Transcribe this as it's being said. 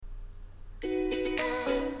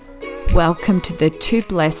Welcome to the Too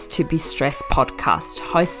Blessed to Be Stressed podcast,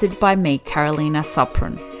 hosted by me, Carolina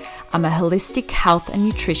Sopran. I'm a holistic health and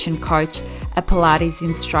nutrition coach, a Pilates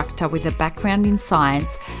instructor with a background in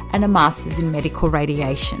science and a master's in medical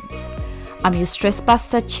radiations. I'm your stress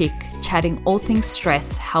buster chick, chatting all things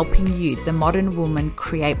stress, helping you, the modern woman,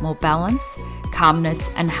 create more balance, calmness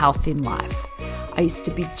and health in life. I used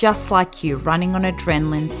to be just like you, running on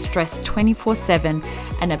adrenaline, stressed 24/7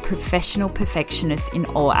 and a professional perfectionist in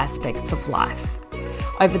all aspects of life.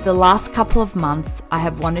 Over the last couple of months, I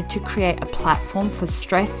have wanted to create a platform for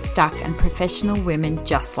stressed, stuck and professional women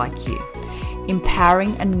just like you,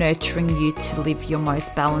 empowering and nurturing you to live your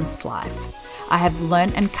most balanced life. I have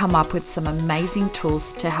learned and come up with some amazing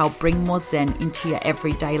tools to help bring more Zen into your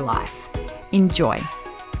everyday life. Enjoy.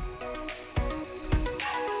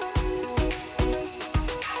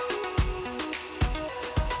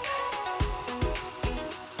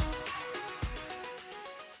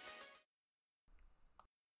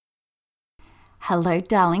 Hello,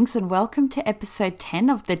 darlings, and welcome to episode 10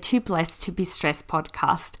 of the Too Blessed to Be Stressed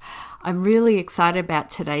podcast. I'm really excited about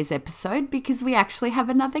today's episode because we actually have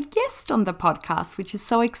another guest on the podcast, which is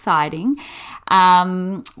so exciting.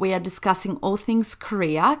 We are discussing all things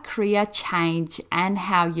career change, and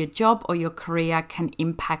how your job or your career can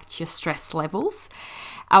impact your stress levels.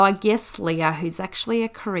 Our guest, Leah, who's actually a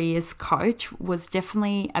careers coach, was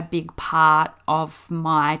definitely a big part of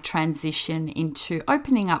my transition into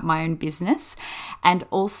opening up my own business and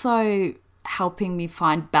also helping me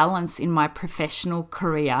find balance in my professional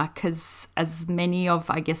career, because as many of,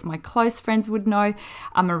 I guess, my close friends would know,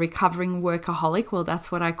 I'm a recovering workaholic. Well,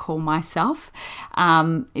 that's what I call myself.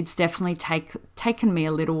 It's definitely taken me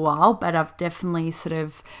a little while, but I've definitely sort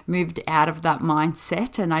of moved out of that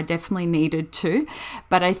mindset, and I definitely needed to.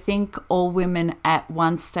 But I think all women at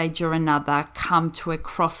one stage or another come to a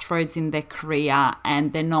crossroads in their career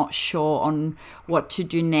and they're not sure on what to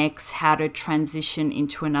do next, how to transition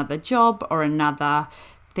into another job or another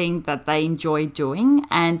thing that they enjoy doing.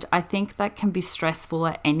 And I think that can be stressful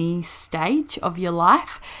at any stage of your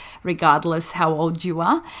life, regardless how old you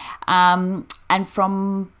are. And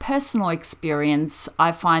from personal experience,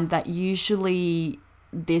 I find that usually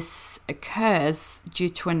this occurs due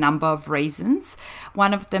to a number of reasons.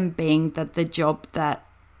 One of them being that the job that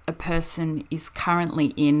a person is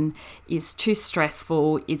currently in is too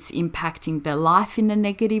stressful. It's impacting their life in a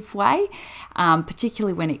negative way,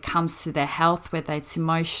 particularly when it comes to their health, whether it's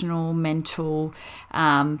emotional, mental,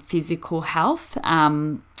 physical health.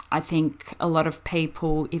 I think a lot of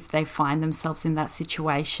people, if they find themselves in that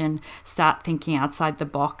situation, start thinking outside the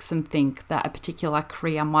box and think that a particular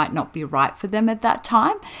career might not be right for them at that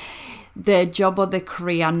time. The job or the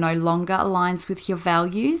career no longer aligns with your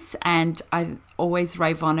values, and I always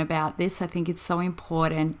rave on about this. I think it's so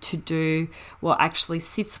important to do what actually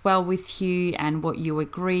sits well with you and what you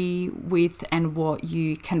agree with and what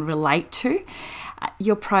you can relate to.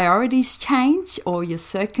 Your priorities change or your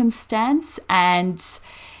circumstance, and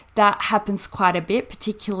that happens quite a bit,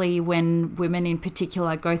 particularly when women in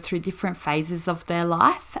particular go through different phases of their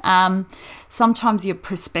life. Sometimes your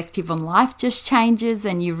perspective on life just changes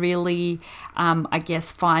and you really,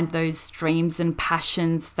 find those dreams and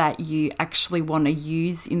passions that you actually want to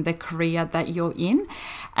use in the career that you're in.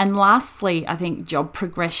 And lastly, I think job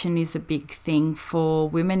progression is a big thing for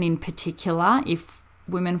women in particular. If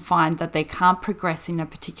women find that they can't progress in a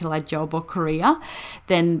particular job or career,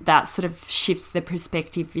 then that sort of shifts their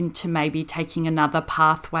perspective into maybe taking another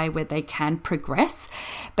pathway where they can progress.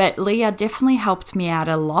 But Leah definitely helped me out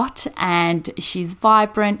a lot, and she's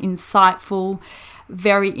vibrant, insightful,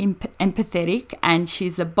 very empathetic, and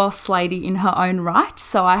she's a boss lady in her own right.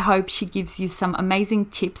 So I hope she gives you some amazing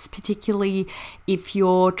tips, particularly if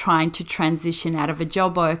you're trying to transition out of a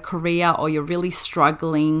job or a career, or you're really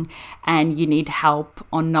struggling and you need help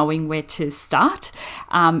on knowing where to start.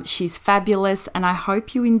 She's fabulous, and I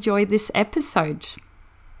hope you enjoy this episode.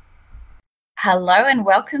 Hello and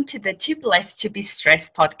welcome to the Too Blessed to Be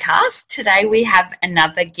Stressed podcast. Today we have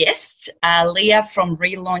another guest, Leah from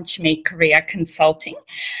Relaunch Me Career Consulting.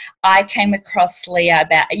 I came across Leah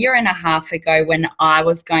about a year and a half ago when I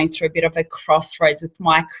was going through a bit of a crossroads with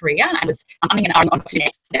my career and was umming and ahhing on to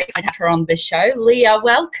next. I'd have her on the show. Leah,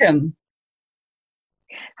 welcome.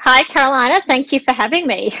 Hi, Carolina. Thank you for having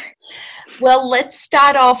me. Well, let's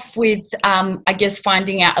start off with,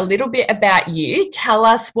 finding out a little bit about you. Tell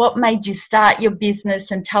us what made you start your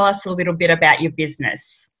business and tell us a little bit about your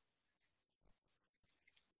business.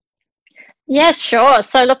 Yes, sure.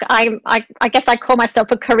 So look, I guess I call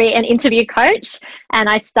myself a career and interview coach, and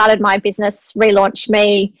I started my business, Relaunch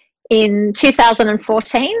Me, in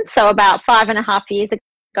 2014, so about 5.5 years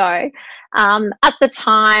ago. At the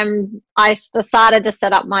time, I decided to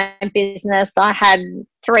set up my business. I had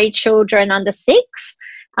 3 children under 6.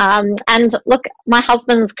 And look, my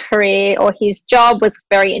husband's career or his job was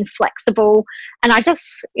very inflexible. And I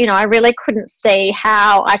just, I really couldn't see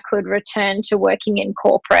how I could return to working in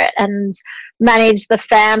corporate and manage the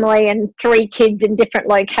family and 3 kids in different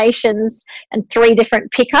locations and 3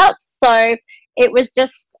 different pickups. So it was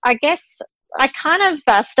just, I guess, I kind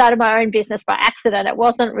of started my own business by accident. It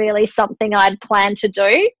wasn't really something I'd planned to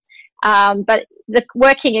do. But the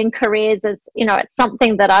working in careers is, it's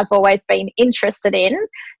something that I've always been interested in,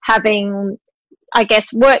 having, I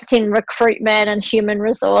guess, worked in recruitment and human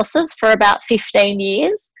resources for about 15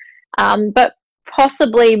 years. But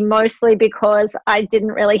possibly mostly because I didn't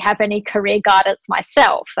really have any career guidance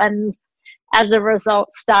myself. And as a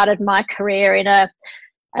result, started my career in a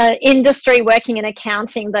industry working in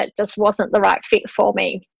accounting that just wasn't the right fit for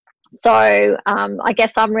me. So I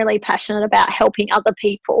guess I'm really passionate about helping other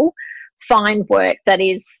people find work that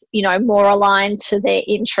is, more aligned to their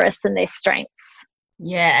interests and their strengths.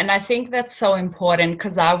 Yeah, and I think that's so important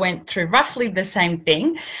because I went through roughly the same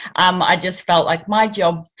thing. I just felt like my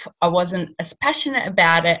job, I wasn't as passionate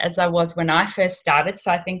about it as I was when I first started. So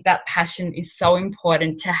I think that passion is so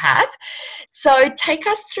important to have. So take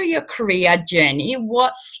us through your career journey.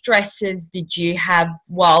 What stresses did you have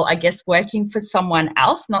while, I guess, working for someone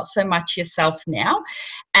else, not so much yourself now?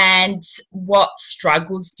 And what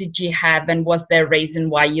struggles did you have, and was there a reason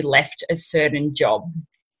why you left a certain job?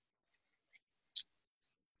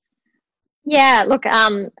 Yeah, look,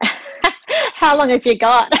 how long have you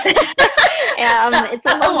got? It's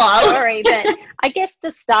a long story, but I guess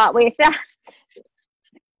to start with,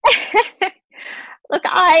 look,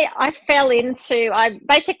 I fell into, I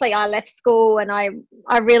left school and I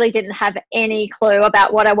really didn't have any clue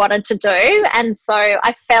about what I wanted to do. And so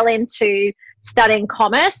I fell into studying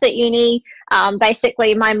commerce at uni.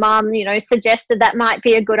 Basically, my mum, suggested that might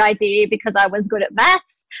be a good idea because I was good at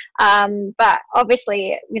maths. But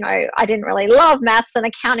obviously, I didn't really love maths, and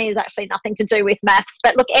accounting is actually nothing to do with maths.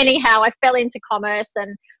 But look, anyhow, I fell into commerce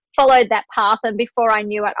and followed that path. And before I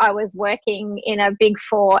knew it, I was working in a Big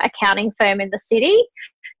 4 accounting firm in the city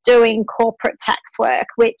doing corporate tax work,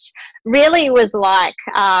 which really was like,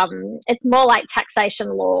 it's more like taxation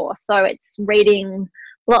law. So it's reading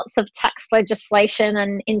lots of tax legislation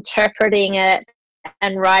and interpreting it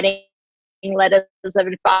and writing letters of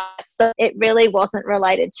advice. So it really wasn't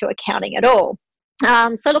related to accounting at all.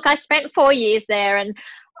 So look, I spent 4 years there, and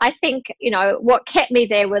I think, what kept me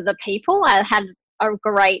there were the people. I had a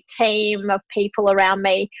great team of people around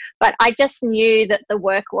me, but I just knew that the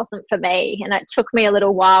work wasn't for me, and it took me a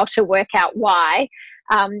little while to work out why.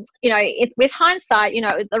 With hindsight,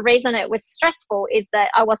 the reason it was stressful is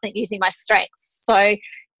that I wasn't using my strengths. So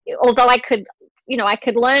although I could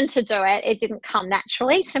learn to do it, it didn't come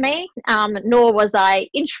naturally to me, nor was I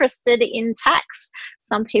interested in tax.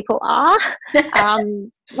 Some people are,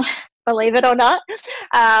 believe it or not.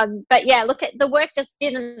 But yeah, look, the work just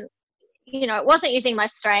didn't, it wasn't using my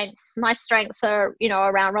strengths. My strengths are,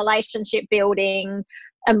 around relationship building,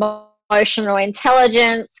 emotional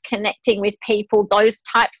intelligence, connecting with people, those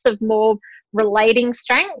types of more relating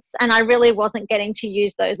strengths. And I really wasn't getting to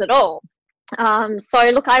use those at all. So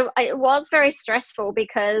look, it was very stressful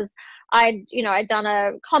because I'd done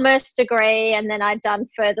a commerce degree, and then I'd done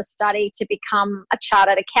further study to become a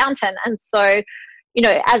chartered accountant. And so,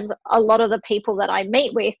 as a lot of the people that I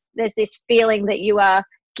meet with, there's this feeling that you are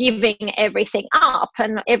giving everything up,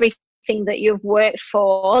 and everything that you've worked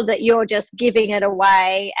for, that you're just giving it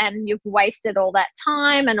away, and you've wasted all that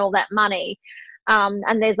time and all that money.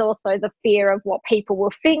 And there's also the fear of what people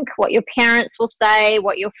will think, what your parents will say,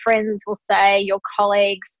 what your friends will say, your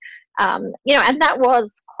colleagues, and that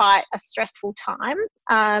was quite a stressful time.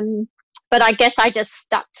 But I guess I just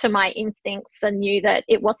stuck to my instincts and knew that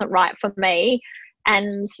it wasn't right for me,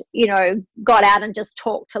 and, got out and just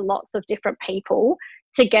talked to lots of different people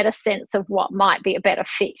to get a sense of what might be a better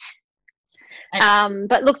fit.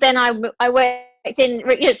 But look, then I worked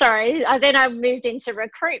then I moved into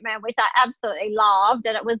recruitment, which I absolutely loved,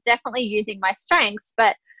 and it was definitely using my strengths.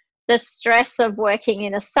 But the stress of working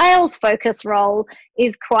in a sales focused role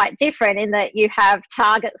is quite different in that you have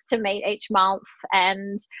targets to meet each month,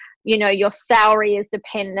 and your salary is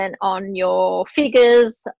dependent on your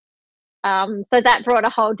figures. So that brought a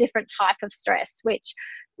whole different type of stress, which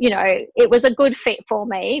it was a good fit for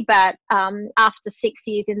me. But after 6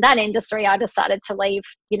 years in that industry, I decided to leave,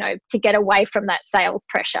 to get away from that sales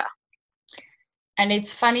pressure. And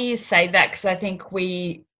it's funny you say that, because I think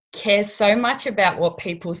we care so much about what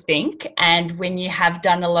people think, and when you have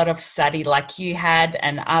done a lot of study like you had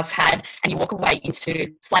and I've had, and you walk away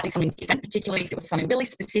into slightly something different, particularly if it was something really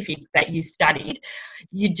specific that you studied,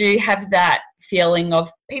 you do have that feeling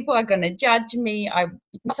of people are going to judge me. I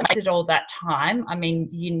must have wasted all that time. I mean,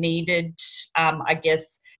 you needed, I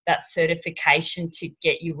guess, that certification to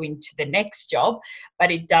get you into the next job,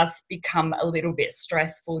 but it does become a little bit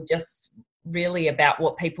stressful just really about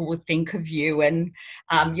what people would think of you and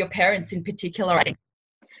your parents in particular, I think.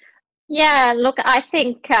 Yeah, look, I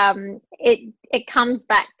think it comes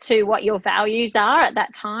back to what your values are at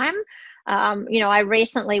that time. I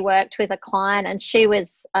recently worked with a client, and she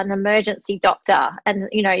was an emergency doctor, and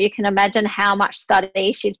you can imagine how much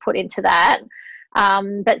study she's put into that.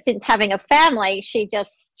 But since having a family, she's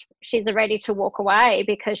ready to walk away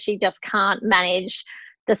because she just can't manage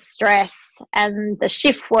the stress and the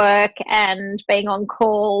shift work and being on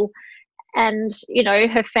call, and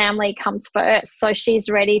her family comes first, so she's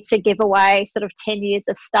ready to give away sort of 10 years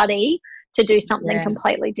of study to do something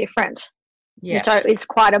completely different, which is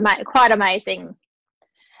quite amazing.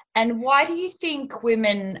 And why do you think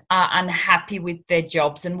women are unhappy with their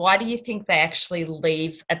jobs, and why do you think they actually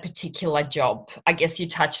leave a particular job? I guess you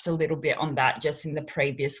touched a little bit on that just in the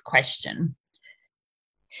previous question.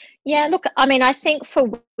 Yeah, look, I mean, I think for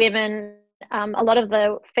women, a lot of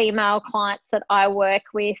the female clients that I work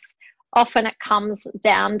with, often it comes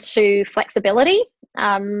down to flexibility,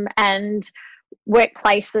 and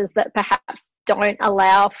workplaces that perhaps don't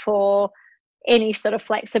allow for any sort of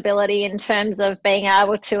flexibility in terms of being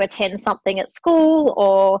able to attend something at school,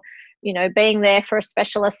 or being there for a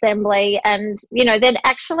special assembly, and then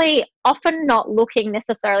actually often not looking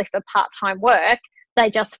necessarily for part-time work. They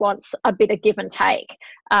just want a bit of give and take.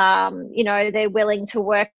 They're willing to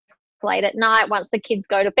work late at night once the kids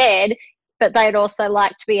go to bed, but they'd also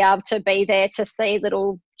like to be able to be there to see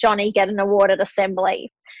little Johnny get an award at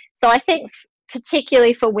assembly. So I think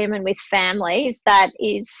particularly for women with families, that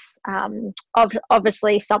is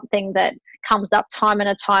obviously something that comes up time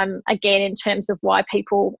and time again in terms of why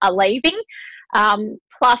people are leaving.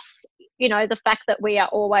 Plus, the fact that we are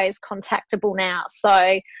always contactable now.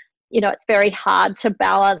 So, it's very hard to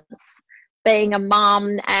balance being a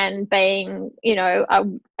mum and being,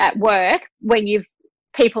 at work when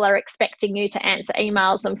people are expecting you to answer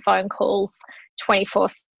emails and phone calls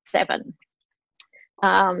 24/7.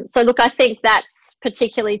 So look, I think that's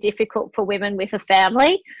particularly difficult for women with a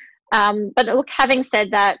family. But look, having said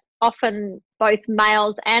that, often both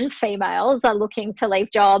males and females are looking to leave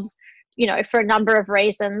jobs, for a number of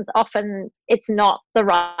reasons. Often it's not the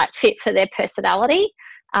right fit for their personality.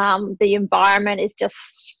 The environment is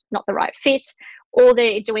just not the right fit, or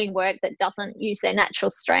they're doing work that doesn't use their natural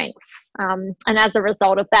strengths. And as a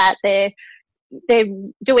result of that, they're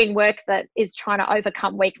doing work that is trying to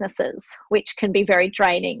overcome weaknesses, which can be very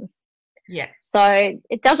draining. Yeah. So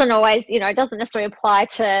it doesn't always, it doesn't necessarily apply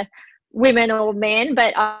to women or men,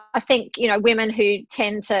 but I think, women who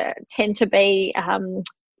tend to be,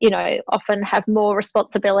 often have more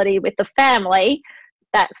responsibility with the family,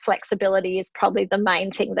 that flexibility is probably the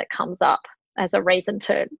main thing that comes up as a reason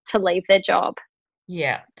to leave their job.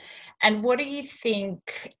 Yeah. And what do you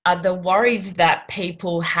think are the worries that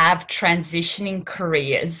people have transitioning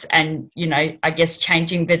careers and, I guess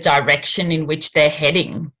changing the direction in which they're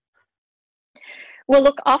heading? Well,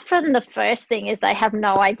 look, often the first thing is they have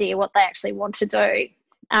no idea what they actually want to do.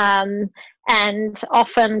 And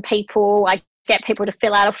often I get people to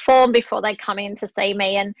fill out a form before they come in to see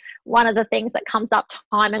me. And one of the things that comes up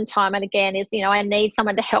time and again is, I need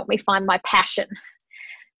someone to help me find my passion.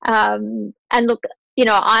 And look,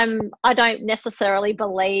 I don't necessarily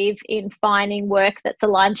believe in finding work that's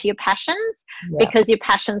aligned to your passions, because your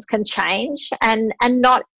passions can change, and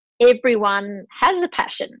not everyone has a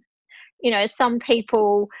passion. Some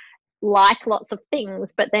people like lots of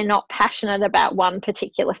things, but they're not passionate about one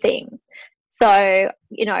particular thing. So,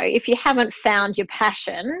 if you haven't found your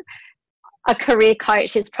passion, a career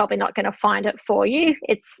coach is probably not going to find it for you.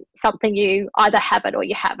 It's something you either have it or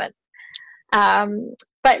you haven't.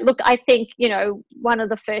 But look, I think, one of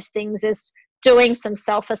the first things is doing some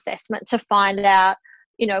self-assessment to find out,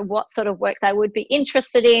 what sort of work they would be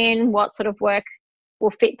interested in, what sort of work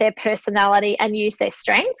will fit their personality and use their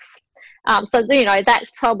strengths. So,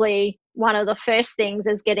 that's probably one of the first things,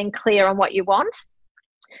 is getting clear on what you want.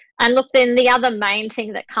 And look, then the other main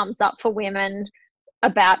thing that comes up for women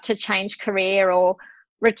about to change career or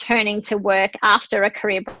returning to work after a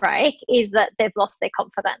career break is that they've lost their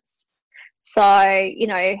confidence. So,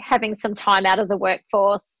 having some time out of the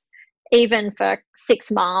workforce, even for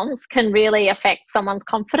 6 months, can really affect someone's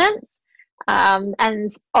confidence. And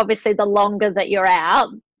obviously the longer that you're out,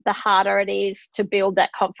 the harder it is to build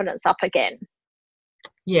that confidence up again.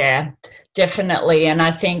 Yeah, definitely. And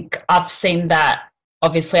I think I've seen that.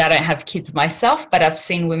 Obviously, I don't have kids myself, but I've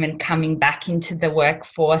seen women coming back into the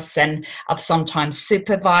workforce, and I've sometimes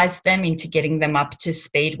supervised them into getting them up to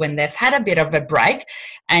speed when they've had a bit of a break.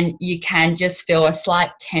 And you can just feel a slight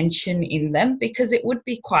tension in them, because it would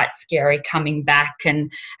be quite scary coming back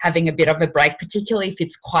and having a bit of a break, particularly if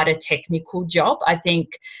it's quite a technical job. I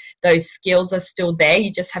think those skills are still there.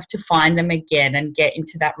 You just have to find them again and get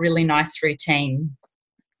into that really nice routine.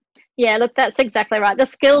 Yeah, look, that's exactly right. The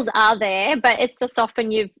skills are there, but it's just often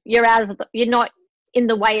you're not in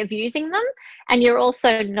the way of using them, and you're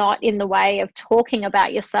also not in the way of talking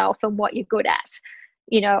about yourself and what you're good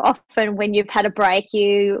at. Often when you've had a break,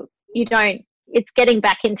 you don't. It's getting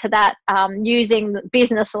back into that, using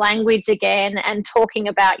business language again and talking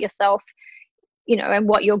about yourself, and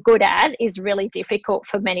what you're good at is really difficult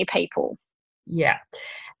for many people. Yeah.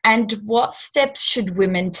 And what steps should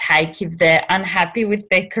women take if they're unhappy with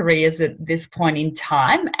their careers at this point in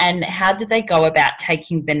time? And how do they go about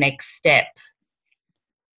taking the next step?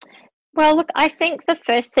 Well, look, I think the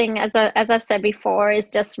first thing, as I've said before, is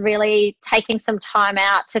just really taking some time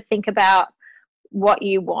out to think about what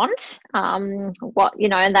you want, and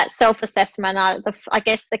that self-assessment. I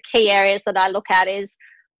guess the key areas that I look at is,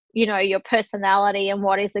 your personality and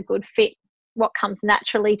what is a good fit, what comes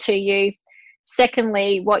naturally to you.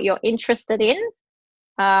 Secondly, what you're interested in.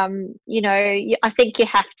 I think you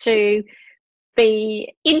have to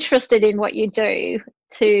be interested in what you do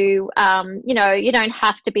to, you don't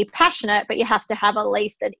have to be passionate, but you have to have at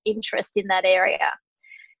least an interest in that area.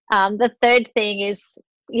 The third thing is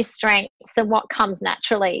your strengths and what comes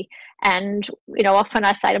naturally. And, often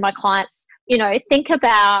I say to my clients, think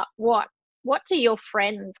about what do your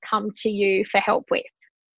friends come to you for help with?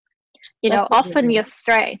 Often your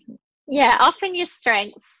strength. Yeah, often your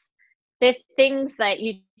strengths, they're things that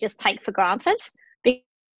you just take for granted, and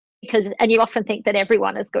you often think that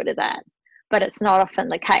everyone is good at that, but it's not often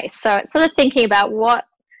the case. So it's sort of thinking about what,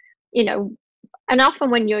 and often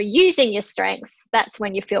when you're using your strengths, that's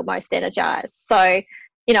when you feel most energized. So,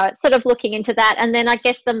 it's sort of looking into that. And then I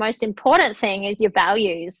guess the most important thing is your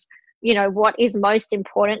values, what is most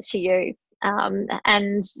important to you.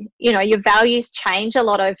 And, your values change a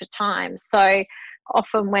lot over time. So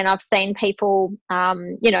often when I've seen people,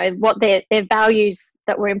 what their values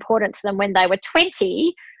that were important to them when they were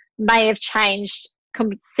 20 may have changed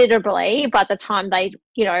considerably by the time they,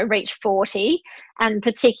 reach 40, and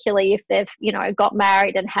particularly if they've, got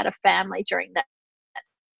married and had a family during that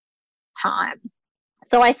time.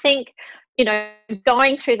 So I think,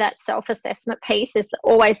 going through that self-assessment piece is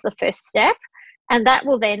always the first step. And that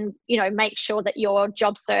will then, make sure that your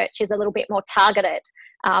job search is a little bit more targeted.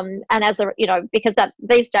 And because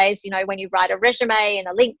these days, when you write a resume and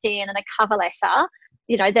a LinkedIn and a cover letter,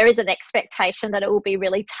 there is an expectation that it will be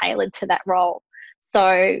really tailored to that role.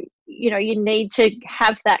 So, you need to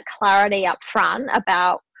have that clarity up front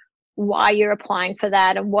about why you're applying for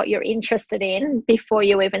that and what you're interested in before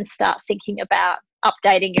you even start thinking about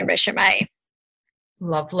updating your resume.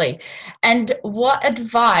 Lovely. And what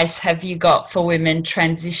advice have you got for women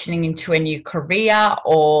transitioning into a new career,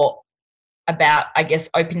 or about, I guess,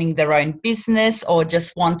 opening their own business, or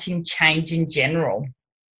just wanting change in general?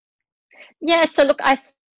 Yeah, so look,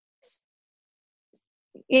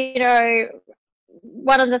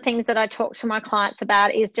 one of the things that I talk to my clients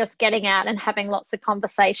about is just getting out and having lots of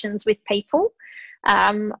conversations with people.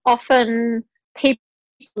 Often people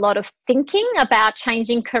a lot of thinking about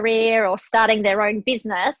changing career or starting their own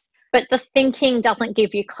business, but the thinking doesn't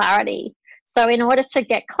give you clarity. So in order to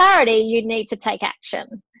get clarity, you need to take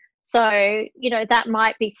action. So, that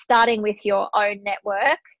might be starting with your own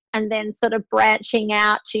network and then sort of branching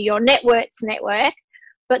out to your network's network.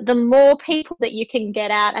 But the more people that you can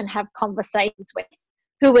get out and have conversations with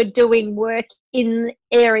who are doing work in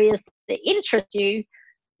areas that interest you,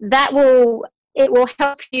 it will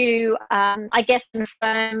help you, I guess,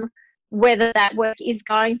 confirm whether that work is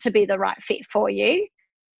going to be the right fit for you.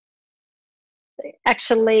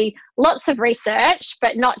 Actually, lots of research,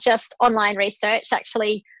 but not just online research,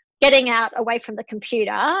 actually getting out away from the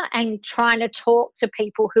computer and trying to talk to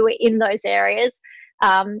people who are in those areas,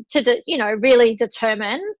 to really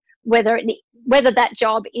determine whether that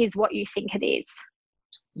job is what you think it is.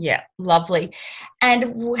 Yeah, lovely.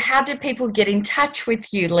 And how do people get in touch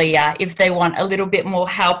with you, Leah, if they want a little bit more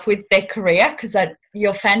help with their career? Because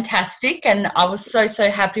you're fantastic, and I was so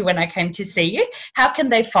happy when I came to see you. How can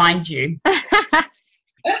they find you?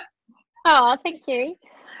 Oh, thank you.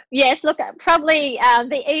 Yes, look, probably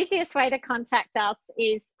the easiest way to contact us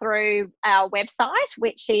is through our website,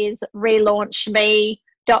 which is relaunchme.com.au.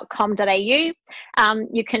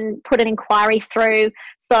 You can put an inquiry through.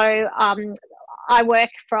 So I work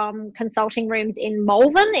from consulting rooms in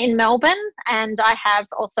Melbourne, and I have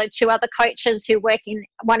also 2 other coaches who work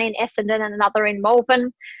one in Essendon and another in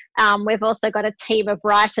Melbourne. We've also got a team of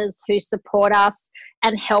writers who support us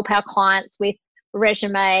and help our clients with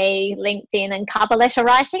resume, LinkedIn, and cover letter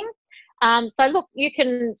writing. So look, you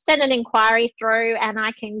can send an inquiry through and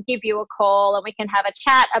I can give you a call and we can have a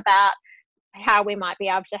chat about how we might be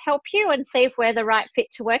able to help you and see if we're the right fit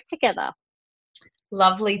to work together.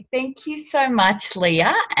 Lovely. Thank you so much,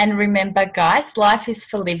 Leah. And remember, guys, life is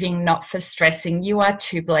for living, not for stressing. You are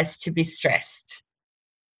too blessed to be stressed.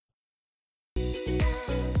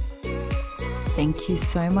 Thank you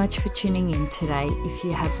so much for tuning in today. If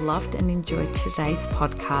you have loved and enjoyed today's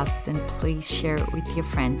podcast, then please share it with your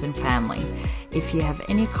friends and family. If you have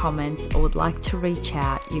any comments or would like to reach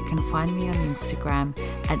out, you can find me on Instagram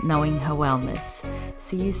at Knowing Her Wellness.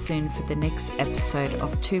 See you soon for the next episode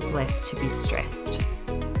of Too Blessed to be Stressed.